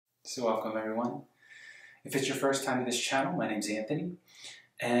So welcome everyone. If it's your first time to this channel, my name's Anthony,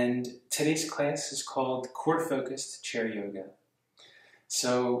 and today's class is called Core Focused Chair Yoga.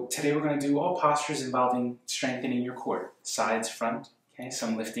 So today we're going to do all postures involving strengthening your core, sides, front, okay,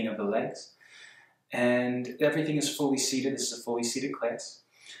 some lifting of the legs, and everything is fully seated. This is a fully seated class,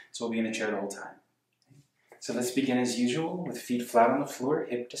 so we'll be in the chair the whole time. So let's begin as usual with feet flat on the floor,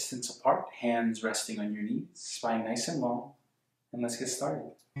 hip distance apart, hands resting on your knees, spine nice and long, and let's get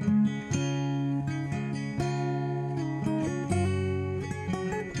started.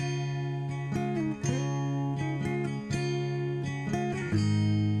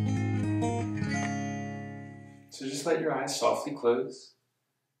 So just let your eyes softly close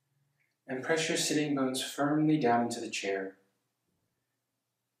and press your sitting bones firmly down into the chair.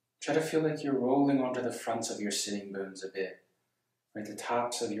 Try to feel like you're rolling onto the fronts of your sitting bones a bit, right, the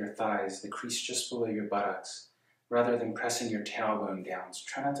tops of your thighs, the crease just below your buttocks, rather than pressing your tailbone down. So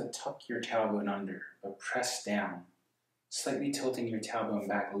try not to tuck your tailbone under, but press down, slightly tilting your tailbone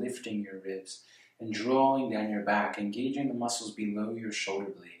back, lifting your ribs, and drawing down your back, engaging the muscles below your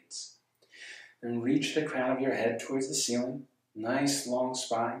shoulder blades. Then reach the crown of your head towards the ceiling, nice long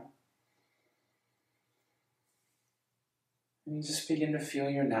spine. And you just begin to feel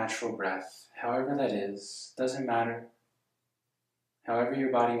your natural breath, however that is, doesn't matter, however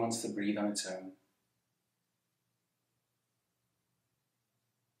your body wants to breathe on its own.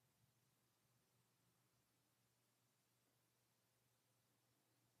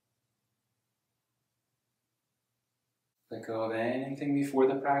 Let go of anything before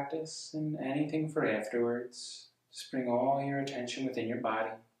the practice and anything for afterwards. Just bring all your attention within your body.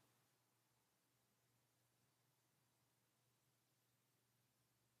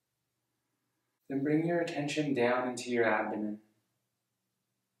 Then bring your attention down into your abdomen.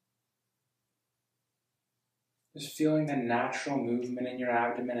 Just feeling the natural movement in your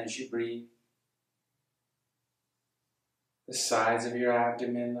abdomen as you breathe. The sides of your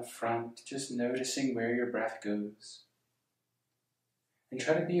abdomen, the front, just noticing where your breath goes. And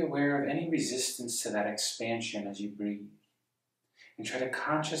try to be aware of any resistance to that expansion as you breathe. And try to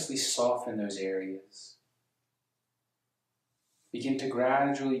consciously soften those areas. Begin to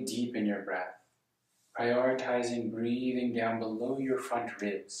gradually deepen your breath, prioritizing breathing down below your front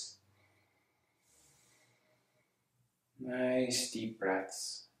ribs. Nice deep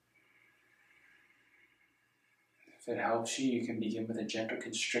breaths. If it helps you, you can begin with a gentle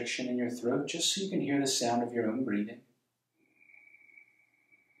constriction in your throat, just so you can hear the sound of your own breathing.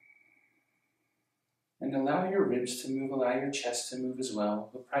 And allow your ribs to move, allow your chest to move as well,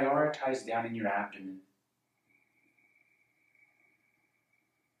 but prioritize down in your abdomen.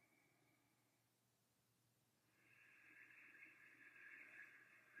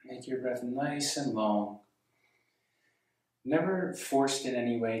 Make your breath nice and long. Never forced in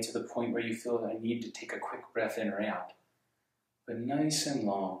any way to the point where you feel a need to take a quick breath in or out, but nice and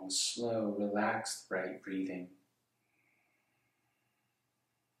long, slow, relaxed, bright breathing.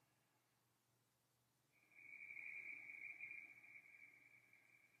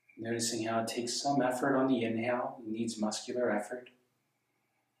 Noticing how it takes some effort on the inhale, it needs muscular effort.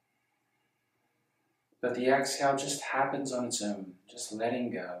 But the exhale just happens on its own, just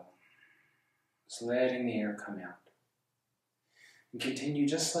letting go, just letting the air come out. And continue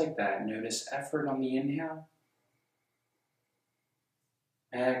just like that. Notice effort on the inhale.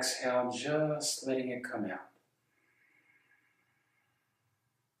 Exhale, just letting it come out.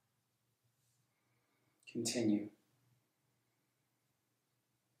 Continue.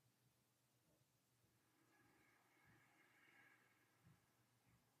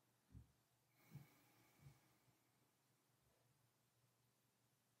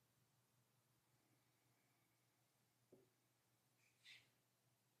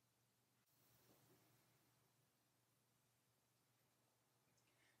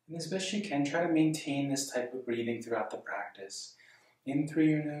 And as best you can, try to maintain this type of breathing throughout the practice. In through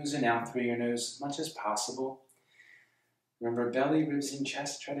your nose and out through your nose as much as possible. Remember, belly, ribs, and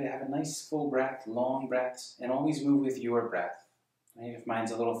chest, try to have a nice full breath, long breaths, and always move with your breath. Right? If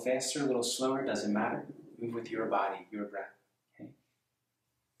mine's a little faster, a little slower, doesn't matter. Move with your body, your breath. Okay?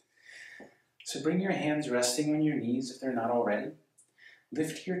 So bring your hands resting on your knees if they're not already.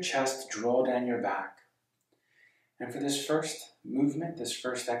 Lift your chest, draw down your back. And for this first movement, this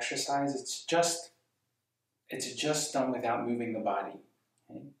first exercise, it's just done without moving the body.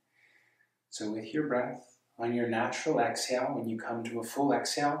 Okay? So with your breath, on your natural exhale, when you come to a full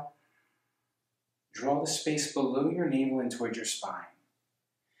exhale, draw the space below your navel in towards your spine.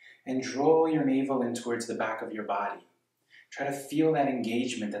 And draw your navel in towards the back of your body. Try to feel that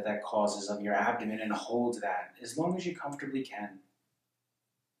engagement that causes of your abdomen and hold that as long as you comfortably can.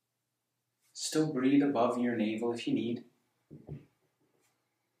 Still breathe above your navel if you need.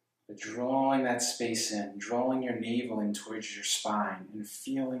 But drawing that space in, drawing your navel in towards your spine and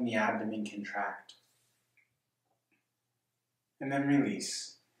feeling the abdomen contract. And then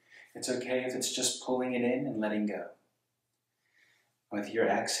release. It's okay if it's just pulling it in and letting go. With your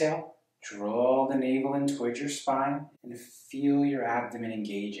exhale, draw the navel in towards your spine and feel your abdomen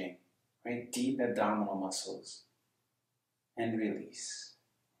engaging, right? Deep abdominal muscles. And release.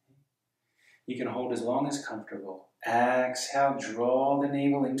 You can hold as long as comfortable. Exhale, draw the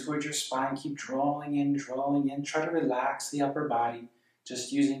navel in towards your spine. Keep drawing in, drawing in. Try to relax the upper body,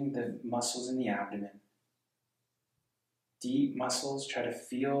 just using the muscles in the abdomen. Deep muscles, try to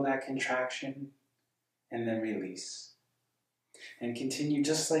feel that contraction, and then release. And continue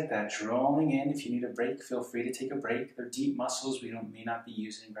just like that, drawing in. If you need a break, feel free to take a break. They're deep muscles we may not be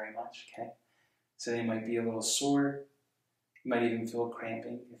using very much, okay? So they might be a little sore. You might even feel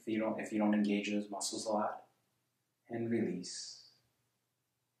cramping if you don't engage those muscles a lot. And release.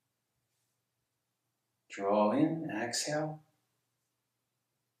 Draw in, exhale.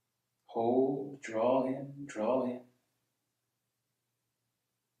 Hold, draw in,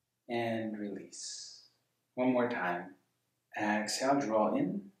 and release. One more time. Exhale, draw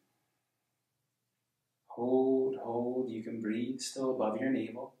in. Hold, hold. You can breathe still above your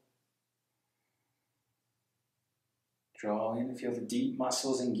navel. Draw in, feel the deep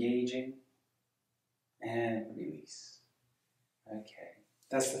muscles engaging. And release. Okay,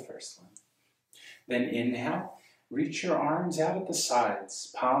 that's the first one. Then inhale. Reach your arms out at the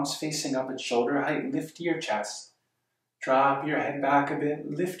sides. Palms facing up at shoulder height. Lift your chest. Drop your head back a bit,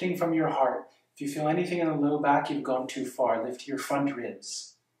 lifting from your heart. If you feel anything in the low back, you've gone too far. Lift your front ribs.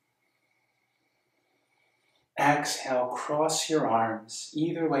 Exhale, cross your arms.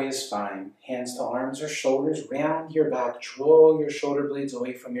 Either way is fine. Hands to arms or shoulders. Round your back. Draw your shoulder blades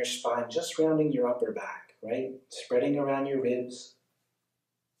away from your spine. Just rounding your upper back, right? Spreading around your ribs.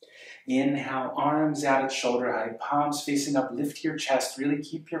 Inhale, arms out at shoulder height. Palms facing up. Lift your chest. Really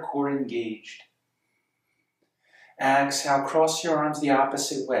keep your core engaged. Exhale, cross your arms the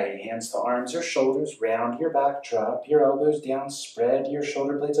opposite way. Hands to arms or shoulders. Round your back. Drop your elbows down. Spread your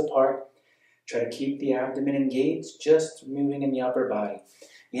shoulder blades apart. Try to keep the abdomen engaged, just moving in the upper body.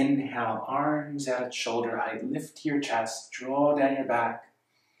 Inhale, arms out at shoulder height. Lift your chest. Draw down your back.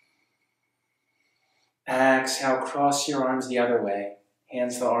 Exhale, cross your arms the other way.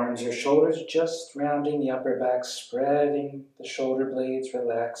 Hands to arms or shoulders, just rounding the upper back, spreading the shoulder blades,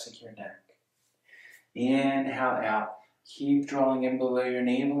 relaxing your neck. Inhale out. Keep drawing in below your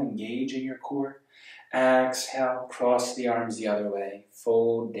navel, engaging your core. Exhale, cross the arms the other way.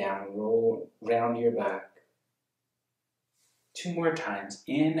 Fold down, roll, round your back. 2 more times.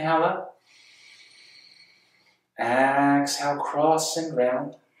 Inhale up. Exhale, cross and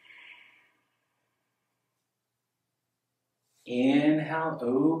round. Inhale,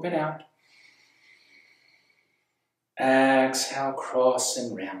 open out. Exhale, cross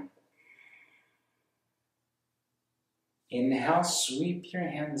and round. Inhale, sweep your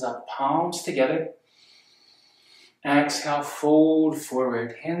hands up, palms together. Exhale, fold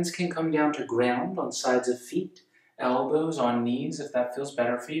forward. Hands can come down to ground on sides of feet, elbows on knees if that feels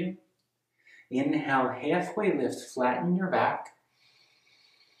better for you. Inhale, halfway lift, flatten your back.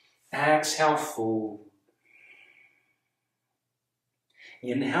 Exhale, fold.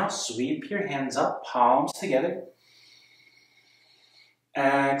 Inhale, sweep your hands up, palms together.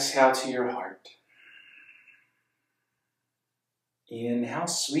 Exhale to your heart. Inhale,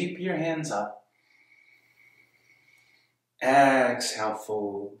 sweep your hands up. Exhale,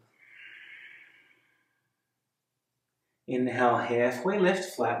 fold. Inhale, halfway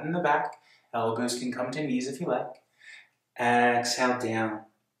lift, flatten the back. Elbows can come to knees if you like. Exhale, down.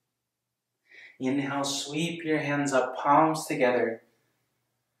 Inhale, sweep your hands up, palms together.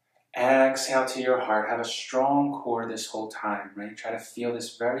 Exhale to your heart. Have a strong core this whole time, right? Try to feel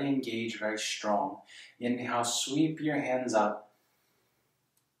this very engaged, very strong. Inhale, sweep your hands up.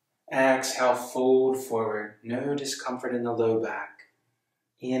 Exhale, fold forward. No discomfort in the low back.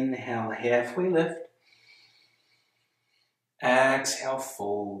 Inhale, halfway lift. Exhale,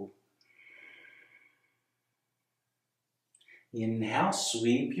 fold. Inhale,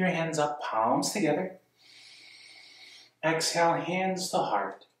 sweep your hands up, palms together. Exhale, hands to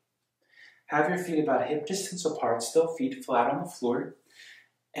heart. Have your feet about hip distance apart, still feet flat on the floor.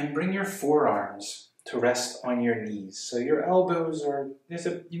 And bring your forearms to rest on your knees. So your elbows your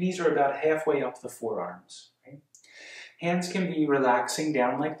knees are about halfway up the forearms. Right? Hands can be relaxing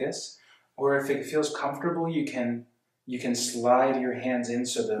down like this, or if it feels comfortable, you can slide your hands in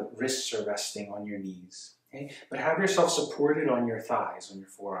so the wrists are resting on your knees. Okay? But have yourself supported on your thighs, on your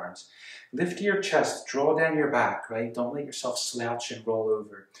forearms. Lift your chest, draw down your back, right? Don't let yourself slouch and roll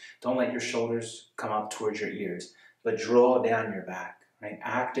over. Don't let your shoulders come up towards your ears, but draw down your back, right?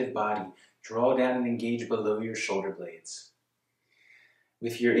 Active body. Draw down and engage below your shoulder blades.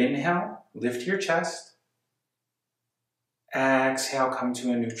 With your inhale, lift your chest. Exhale, come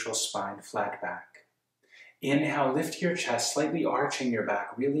to a neutral spine, flat back. Inhale, lift your chest, slightly arching your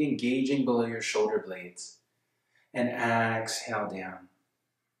back, really engaging below your shoulder blades. And exhale down.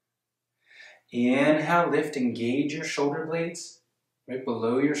 Inhale, lift, engage your shoulder blades, right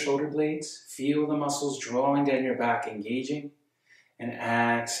below your shoulder blades. Feel the muscles drawing down your back, engaging. And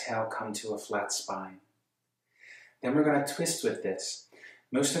exhale, come to a flat spine. Then we're going to twist with this.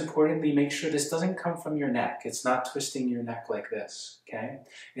 Most importantly, make sure this doesn't come from your neck. It's not twisting your neck like this, okay?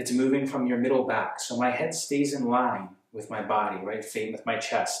 It's moving from your middle back. So my head stays in line with my body, right? With my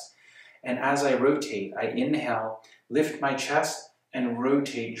chest. And as I rotate, I inhale, lift my chest, and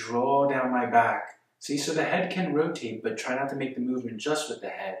rotate, draw down my back. See, so the head can rotate, but try not to make the movement just with the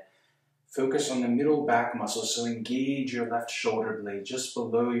head. Focus on the middle back muscles, so engage your left shoulder blade, just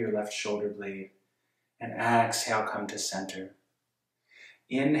below your left shoulder blade. And exhale, come to center.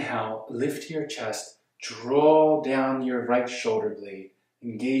 Inhale, lift your chest, draw down your right shoulder blade,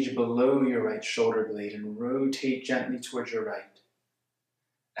 engage below your right shoulder blade, and rotate gently towards your right.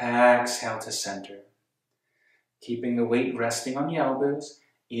 Exhale to center. Keeping the weight resting on the elbows.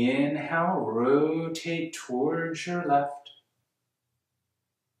 Inhale, rotate towards your left.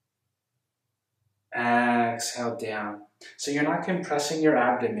 Exhale down. So you're not compressing your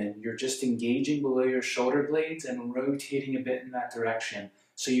abdomen, you're just engaging below your shoulder blades and rotating a bit in that direction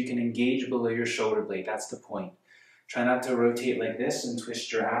so you can engage below your shoulder blade. That's the point. Try not to rotate like this and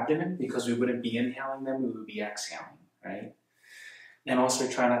twist your abdomen because we wouldn't be inhaling them, we would be exhaling, right? And also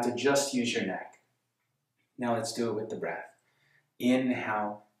try not to just use your neck. Now let's do it with the breath.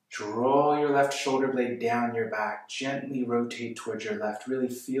 Inhale, draw your left shoulder blade down your back, gently rotate towards your left, really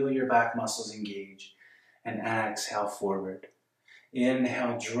feel your back muscles engage. And exhale forward.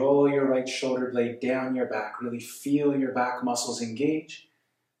 Inhale, draw your right shoulder blade down your back, really feel your back muscles engage.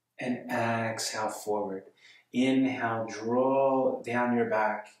 And exhale forward. Inhale, draw down your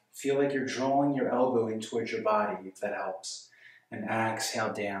back. Feel like you're drawing your elbow in towards your body, if that helps. And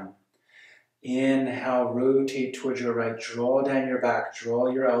exhale down. Inhale, rotate towards your right, draw down your back, draw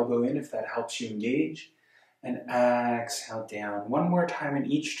your elbow in if that helps you engage. And exhale down. One more time in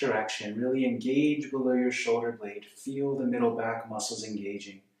each direction. Really engage below your shoulder blade. Feel the middle back muscles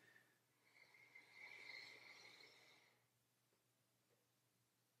engaging.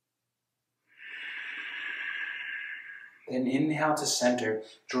 Then inhale to center.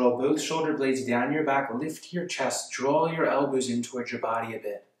 Draw both shoulder blades down your back. Lift your chest. Draw your elbows in towards your body a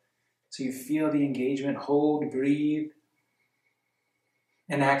bit. So you feel the engagement. Hold, breathe.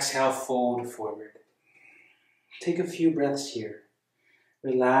 And exhale, fold forward. Take a few breaths here,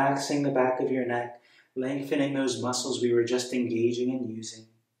 relaxing the back of your neck, lengthening those muscles we were just engaging and using.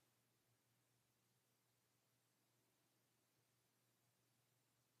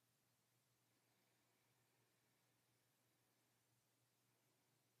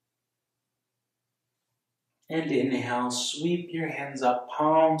 And inhale, sweep your hands up,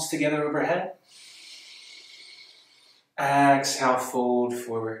 palms together overhead. Exhale, fold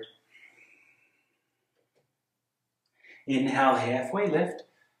forward. Inhale, halfway lift,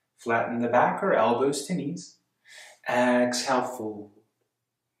 flatten the back or elbows to knees. Exhale, fold.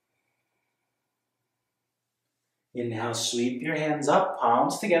 Inhale, sweep your hands up,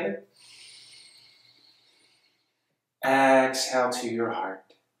 palms together. Exhale to your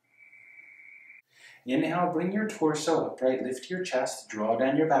heart. Inhale, bring your torso upright, lift your chest, draw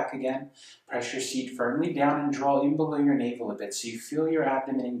down your back again. Press your seat firmly down and draw in below your navel a bit so you feel your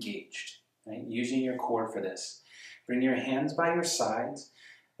abdomen engaged, right? Using your core for this. Bring your hands by your sides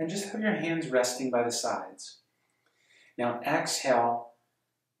and just have your hands resting by the sides. Now exhale,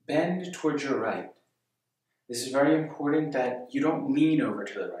 bend towards your right. This is very important that you don't lean over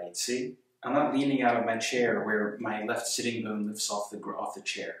to the right, see? I'm not leaning out of my chair where my left sitting bone lifts off the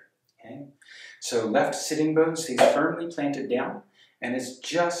chair. Okay? So left sitting bone stays firmly planted down and it's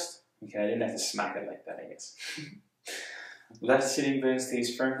just, okay, I didn't have to smack it like that, I guess. Left sitting bone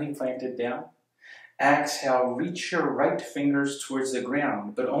stays firmly planted down. Exhale, reach your right fingers towards the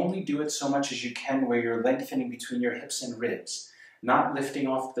ground, but only do it so much as you can where you're lengthening between your hips and ribs, not lifting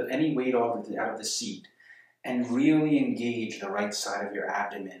off any weight out of the seat. And really engage the right side of your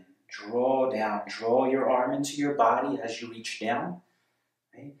abdomen. Draw down, draw your arm into your body as you reach down.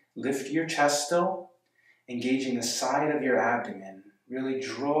 Right? Lift your chest still, engaging the side of your abdomen. Really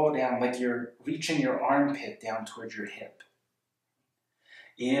draw down like you're reaching your armpit down towards your hip.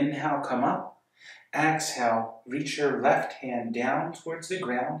 Inhale, come up. Exhale, reach your left hand down towards the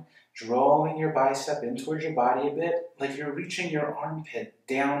ground, drawing your bicep in towards your body a bit, like you're reaching your armpit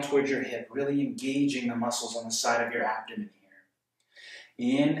down towards your hip, really engaging the muscles on the side of your abdomen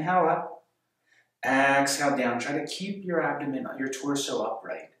here. Inhale up. Exhale down. Try to keep your abdomen, your torso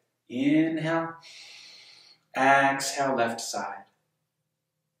upright. Inhale. Exhale, left side.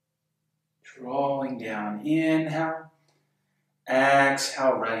 Drawing down. Inhale.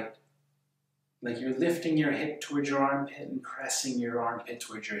 Exhale, right. Like you're lifting your hip towards your armpit and pressing your armpit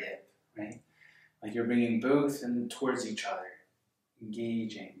towards your hip, right? Like you're bringing both and towards each other.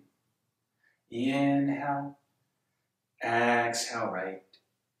 Engaging. Inhale. Exhale, right.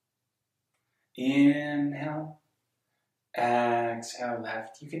 Inhale. Exhale,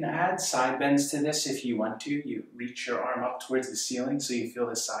 left. You can add side bends to this if you want to. You reach your arm up towards the ceiling so you feel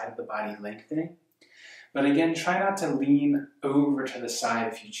the side of the body lengthening. But again, try not to lean over to the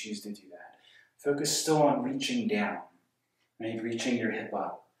side if you choose to do that. Focus still on reaching down, right? Reaching your hip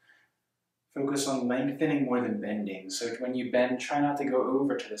up. Focus on lengthening more than bending. So when you bend, try not to go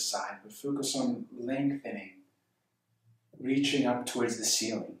over to the side, but focus on lengthening, reaching up towards the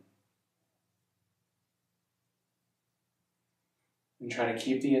ceiling. And try to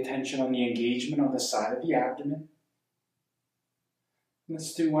keep the attention on the engagement on the side of the abdomen.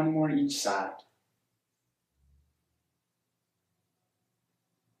 Let's do one more each side.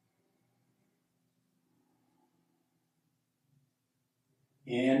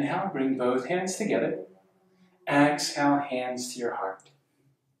 Inhale, bring both hands together. Exhale, hands to your heart.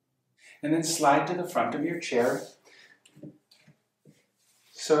 And then slide to the front of your chair.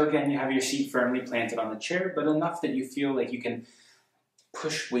 So again, you have your seat firmly planted on the chair, but enough that you feel like you can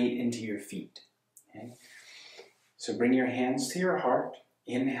push weight into your feet. Okay? So bring your hands to your heart.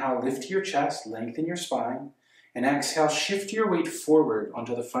 Inhale, lift your chest, lengthen your spine. And exhale, shift your weight forward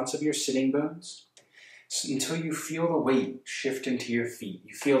onto the fronts of your sitting bones until you feel the weight shift into your feet.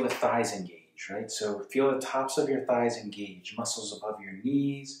 You feel the thighs engage, right? So feel the tops of your thighs engage, muscles above your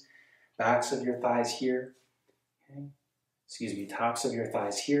knees, backs of your thighs here. Okay? Tops of your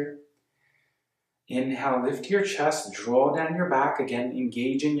thighs here. Inhale, lift your chest, draw down your back, again,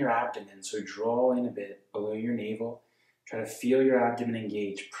 engaging your abdomen. So draw in a bit below your navel. Try to feel your abdomen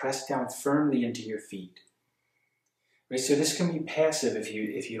engage. Press down firmly into your feet. Right, so this can be passive if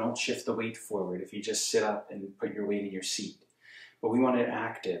you don't shift the weight forward, if you just sit up and put your weight in your seat. But we want it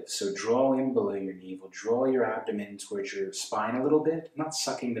active, so draw in below your navel, draw your abdomen towards your spine a little bit, not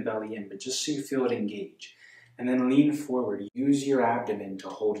sucking the belly in, but just so you feel it engage. And then lean forward, use your abdomen to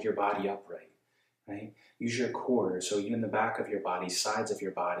hold your body upright, right? Use your core, so even the back of your body, sides of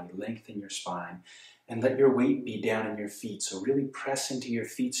your body, lengthen your spine. And let your weight be down in your feet. So really press into your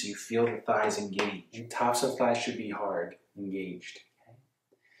feet so you feel the thighs engage. The tops of thighs should be hard, engaged. Okay?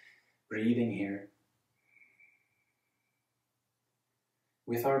 Breathing here.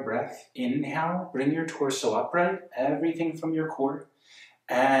 With our breath, inhale, bring your torso upright, everything from your core.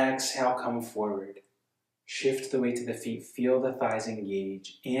 Exhale, come forward. Shift the weight to the feet, feel the thighs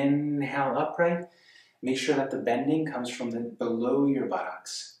engage. Inhale, upright. Make sure that the bending comes from below your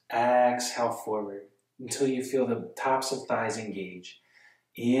buttocks. Exhale, forward. Until you feel the tops of thighs engage.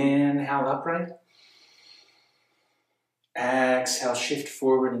 Inhale, upright. Exhale, shift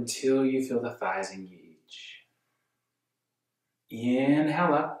forward until you feel the thighs engage.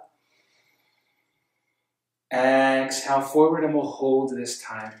 Inhale up. Exhale forward, and we'll hold this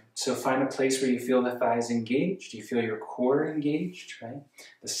time. So find a place where you feel the thighs engaged. You feel your core engaged, right?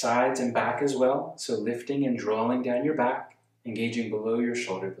 The sides and back as well. So lifting and drawing down your back, engaging below your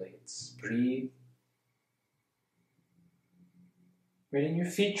shoulder blades. Breathe. Right, in your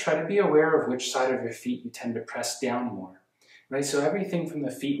feet, try to be aware of which side of your feet you tend to press down more. Right, so everything from the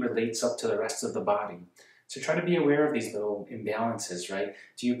feet relates up to the rest of the body. So try to be aware of these little imbalances, right?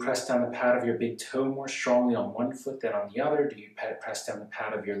 Do you press down the pad of your big toe more strongly on one foot than on the other? Do you press down the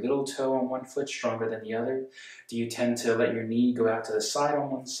pad of your little toe on one foot stronger than the other? Do you tend to let your knee go out to the side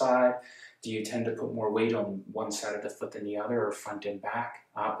on one side? Do you tend to put more weight on one side of the foot than the other, or front and back,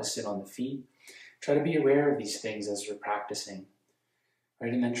 opposite on the feet? Try to be aware of these things as you're practicing.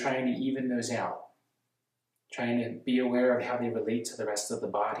 Right, and then trying to even those out. Trying to be aware of how they relate to the rest of the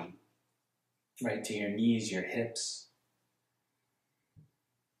body. Right, to your knees, your hips.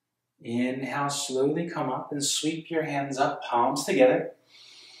 Inhale, slowly come up and sweep your hands up, palms together.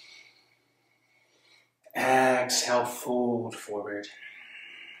 Exhale, fold forward.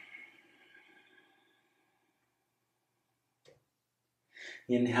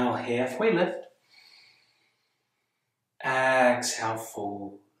 Inhale, halfway lift. Exhale,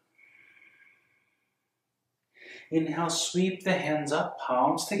 fold. Inhale, sweep the hands up,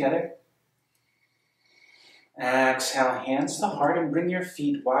 palms together. Exhale, hands to heart and bring your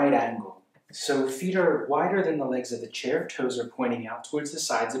feet wide angle. So feet are wider than the legs of the chair, toes are pointing out towards the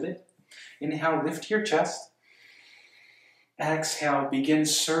sides a bit. Inhale, lift your chest. Exhale, begin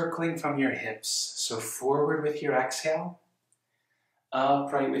circling from your hips. So forward with your exhale,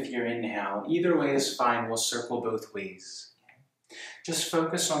 upright with your inhale. Either way is fine, we'll circle both ways. Just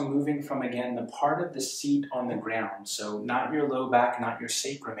focus on moving from, again, the part of the seat on the ground. So not your low back, not your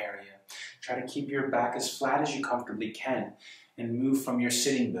sacrum area. Try to keep your back as flat as you comfortably can and move from your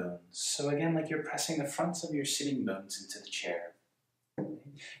sitting bones. So again, like you're pressing the fronts of your sitting bones into the chair.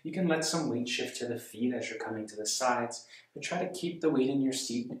 You can let some weight shift to the feet as you're coming to the sides, but try to keep the weight in your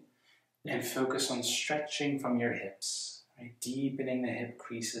seat and focus on stretching from your hips, right? Deepening the hip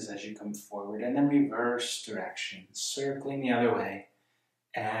creases as you come forward, and then reverse direction, circling the other way.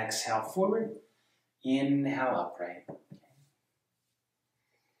 Exhale forward, inhale upright.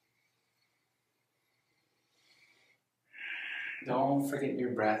 Don't forget your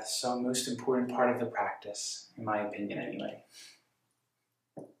breath, so most important part of the practice, in my opinion anyway.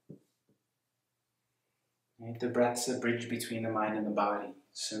 Right? The breath's a bridge between the mind and the body,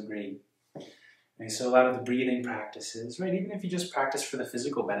 so great. And so a lot of the breathing practices, right, even if you just practice for the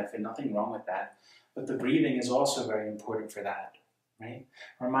physical benefit, nothing wrong with that, but the breathing is also very important for that, right?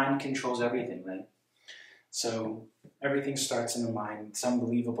 Our mind controls everything, right? So everything starts in the mind. It's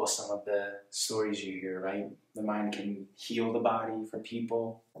unbelievable, some of the stories you hear, right? The mind can heal the body for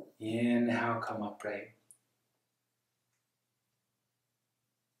people. Inhale, come upright.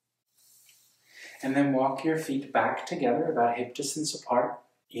 And then walk your feet back together, about hip distance apart.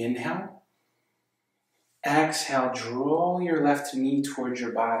 Inhale. Exhale, draw your left knee towards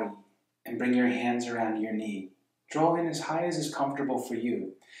your body and bring your hands around your knee. Draw in as high as is comfortable for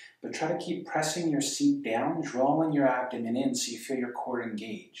you. But try to keep pressing your seat down, drawing your abdomen in so you feel your core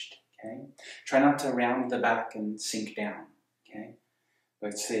engaged, okay? Try not to round the back and sink down, okay?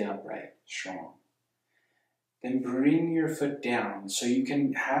 But stay upright, strong. Then bring your foot down so you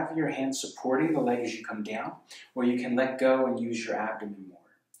can have your hands supporting the leg as you come down, or you can let go and use your abdomen more,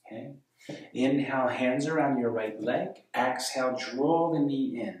 okay? Inhale, hands around your right leg. Exhale, draw the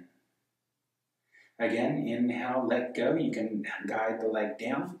knee in. Again, inhale, let go. You can guide the leg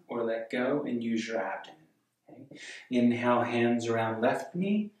down or let go and use your abdomen. Okay? Inhale, hands around left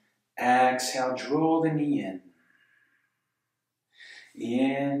knee. Exhale, draw the knee in.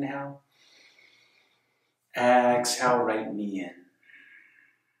 Inhale. Exhale, right knee in.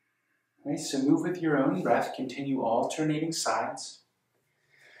 Okay, so move with your own breath. Continue alternating sides.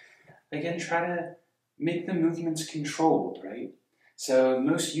 Again, try to make the movements controlled, right? So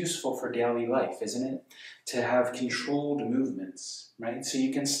most useful for daily life, isn't it? To have controlled movements, right? So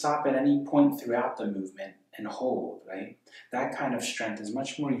you can stop at any point throughout the movement and hold, right? That kind of strength is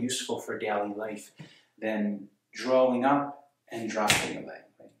much more useful for daily life than drawing up and dropping the leg,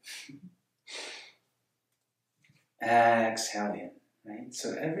 right? Exhale in, right?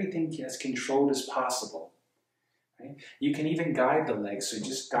 So everything as controlled as possible, right? You can even guide the leg, so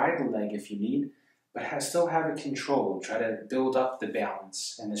just guide the leg if you need, but still have it controlled. Try to build up the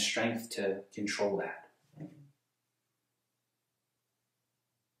balance and the strength to control that.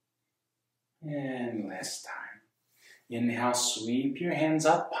 And last time. Inhale, sweep your hands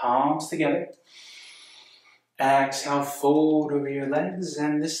up, palms together. Exhale, fold over your legs,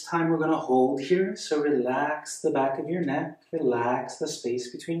 and this time we're going to hold here. So relax the back of your neck, relax the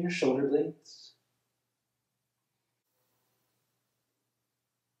space between your shoulder blades.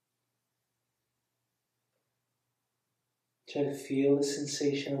 Try to feel the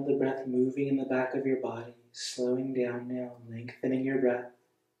sensation of the breath moving in the back of your body, slowing down now, lengthening your breath.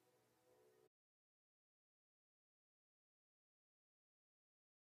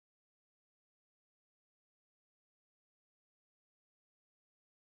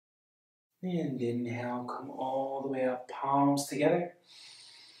 And inhale, come all the way up, palms together.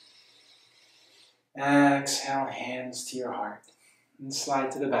 Exhale, hands to your heart, and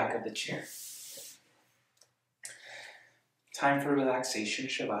slide to the back of the chair. Time for relaxation,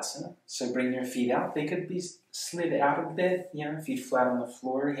 Shavasana. So bring your feet out. They could be slid out a bit, feet flat on the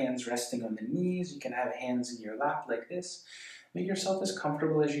floor, hands resting on the knees. You can have hands in your lap like this. Make yourself as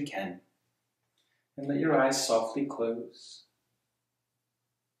comfortable as you can. And let your eyes softly close.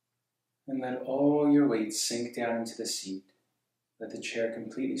 And let all your weight sink down into the seat. Let the chair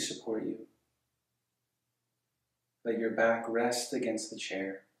completely support you. Let your back rest against the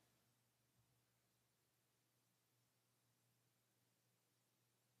chair.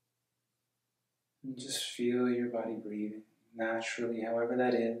 And just feel your body breathing naturally, however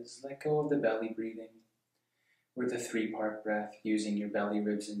that is. Let go of the belly breathing, or the three-part breath, using your belly,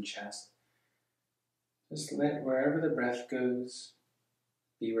 ribs, and chest. Just let wherever the breath goes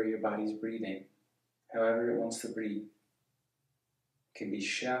be where your body's breathing, however it wants to breathe. It can be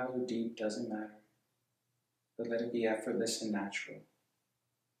shallow, deep, doesn't matter. But let it be effortless and natural.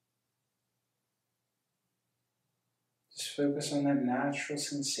 Just focus on that natural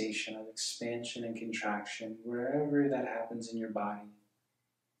sensation of expansion and contraction wherever that happens in your body.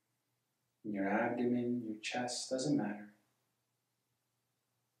 In your abdomen, your chest, doesn't matter.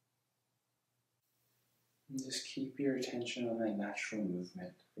 And just keep your attention on that natural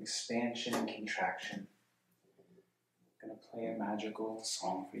movement, expansion and contraction. I'm going to play a magical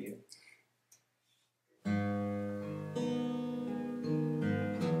song for you.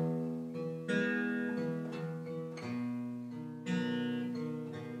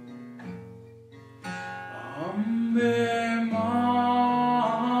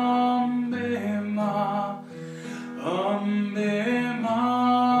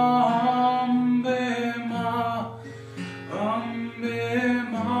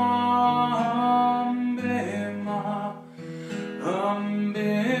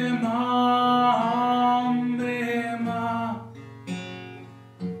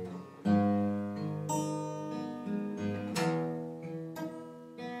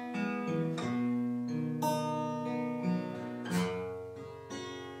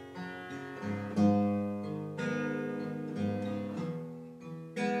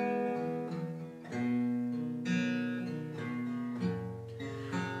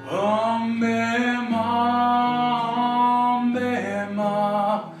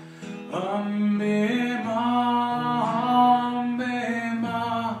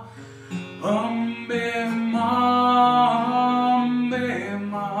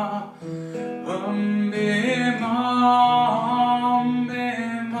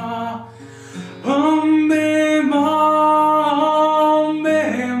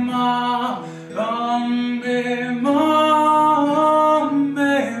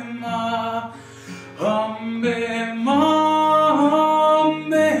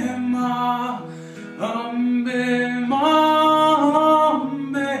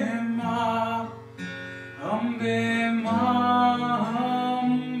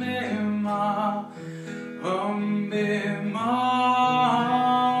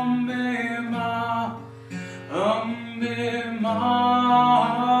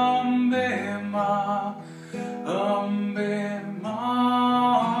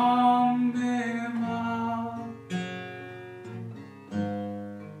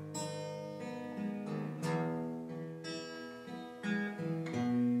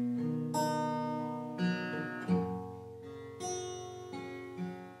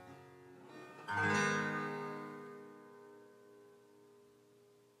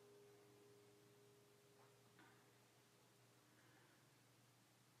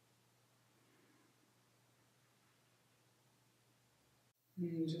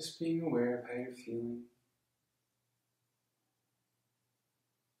 And just being aware of how you're feeling.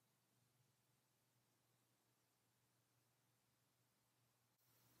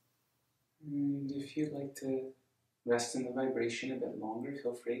 And if you'd like to rest in the vibration a bit longer,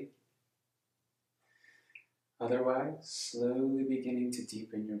 feel free. Otherwise, slowly beginning to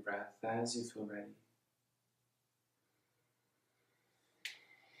deepen your breath as you feel ready.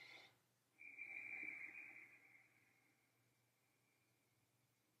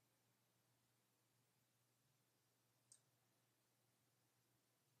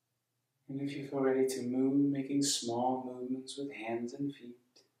 And if you feel ready to move, making small movements with hands and feet.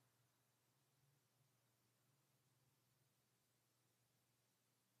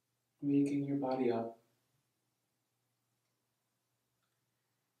 Waking your body up.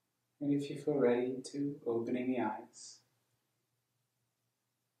 And if you feel ready to, opening the eyes.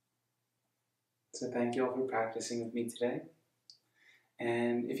 So thank you all for practicing with me today.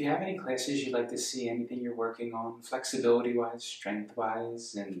 And if you have any classes you'd like to see, anything you're working on, flexibility-wise,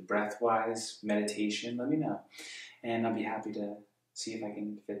 strength-wise, and breath-wise, meditation, let me know. And I'll be happy to see if I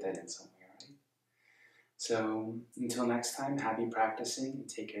can fit that in somewhere, right? So until next time, happy practicing and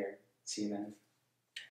take care. See you then.